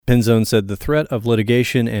Penzone said the threat of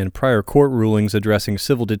litigation and prior court rulings addressing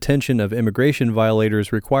civil detention of immigration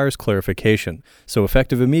violators requires clarification. So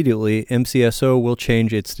effective immediately, MCSO will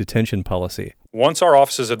change its detention policy. Once our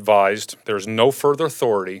office is advised there is no further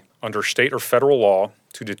authority under state or federal law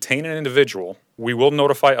to detain an individual, we will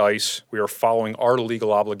notify ICE we are following our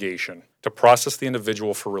legal obligation to process the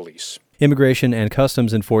individual for release. Immigration and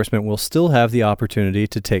Customs Enforcement will still have the opportunity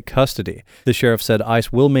to take custody. The sheriff said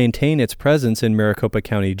ICE will maintain its presence in Maricopa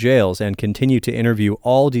County jails and continue to interview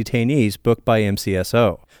all detainees booked by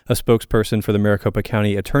MCSO. A spokesperson for the Maricopa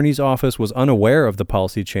County Attorney's Office was unaware of the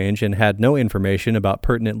policy change and had no information about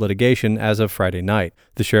pertinent litigation as of Friday night.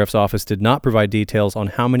 The sheriff's office did not provide details on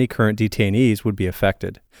how many current detainees would be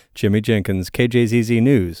affected. Jimmy Jenkins, KJZZ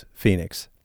News, Phoenix.